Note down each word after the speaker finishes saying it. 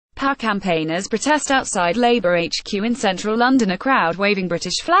PACampaigners protest outside Labour HQ in central London. A crowd waving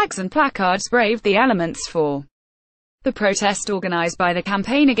British flags and placards braved the elements for the protest organised by the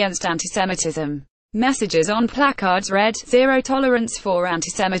Campaign Against Anti-Semitism. Messages on placards read, "Zero tolerance for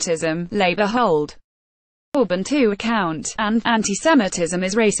anti-Semitism, Labour hold Corbyn to account," and "Anti-Semitism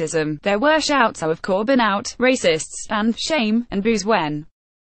is racism." There were shouts of "Corbyn out," "racists," and "shame," and boos when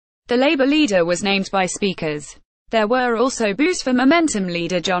the Labour leader was named by speakers. There were also boos for Momentum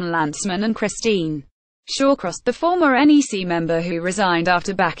leader John Lansman and Christine Shawcross, the former NEC member who resigned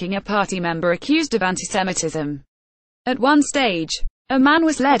after backing a party member accused of anti-Semitism. At one stage, a man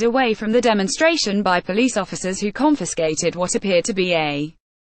was led away from the demonstration by police officers who confiscated what appeared to be a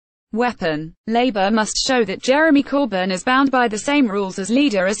weapon. Labour must show that Jeremy Corbyn is bound by the same rules as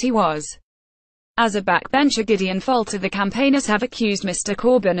leader as he was as a backbencher. Gideon Falter. The campaigners have accused Mr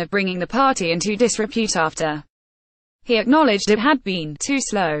Corbyn of bringing the party into disrepute after he acknowledged it had been too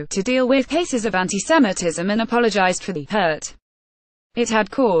slow to deal with cases of anti-Semitism and apologised for the hurt it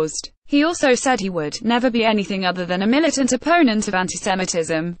had caused. He also said he would never be anything other than a militant opponent of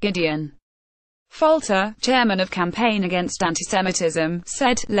anti-Semitism. Gideon Falter, chairman of Campaign Against Anti-Semitism,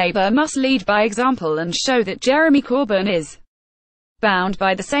 said, "Labour must lead by example and show that Jeremy Corbyn is bound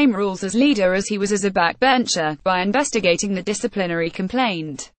by the same rules as leader as he was as a backbencher, by investigating the disciplinary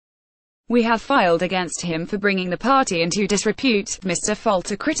complaint we have filed against him for bringing the party into disrepute." Mr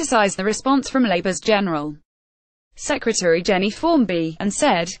Falter criticised the response from Labour's General Secretary Jenny Formby, and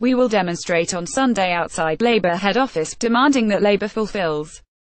said, "We will demonstrate on Sunday outside Labour head office, demanding that Labour fulfills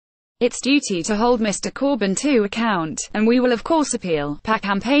its duty to hold Mr Corbyn to account, and we will of course appeal."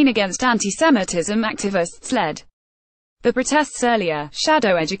 Campaign Against Anti-Semitism activists led the protests earlier.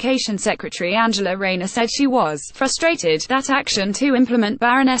 Shadow Education Secretary Angela Rayner said she was frustrated that action to implement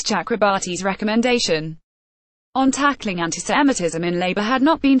Baroness Chakrabarty's recommendation on tackling anti-Semitism in Labour had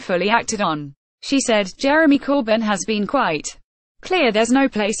not been fully acted on. She said, "Jeremy Corbyn has been quite clear there's no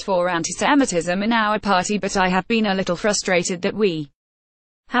place for anti-Semitism in our party, but I have been a little frustrated that we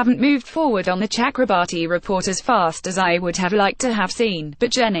haven't moved forward on the Chakrabarty report as fast as I would have liked to have seen."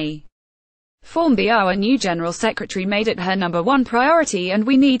 But Jenny Formby, our new General Secretary, made it her #1 priority, and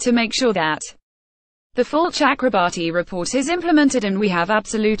we need to make sure that the full Chakrabarty report is implemented and we have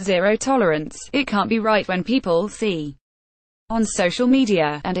absolute zero tolerance. It can't be right when people see on social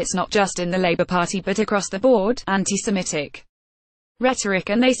media, and it's not just in the Labour Party but across the board, anti-Semitic rhetoric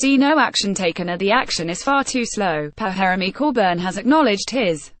and they see no action taken, or the action is far too slow. Jeremy Corbyn has acknowledged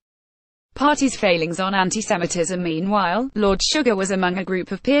his party's failings on anti-Semitism. Meanwhile, Lord Sugar was among a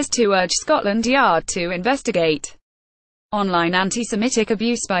group of peers to urge Scotland Yard to investigate online anti-Semitic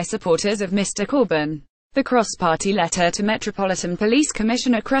abuse by supporters of Mr Corbyn. The cross-party letter to Metropolitan Police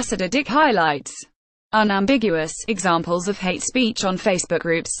Commissioner Cressida Dick highlights unambiguous examples of hate speech on Facebook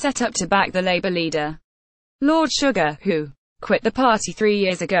groups set up to back the Labour leader. Lord Sugar, who quit the party 3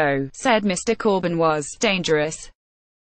 years ago, said Mr Corbyn was dangerous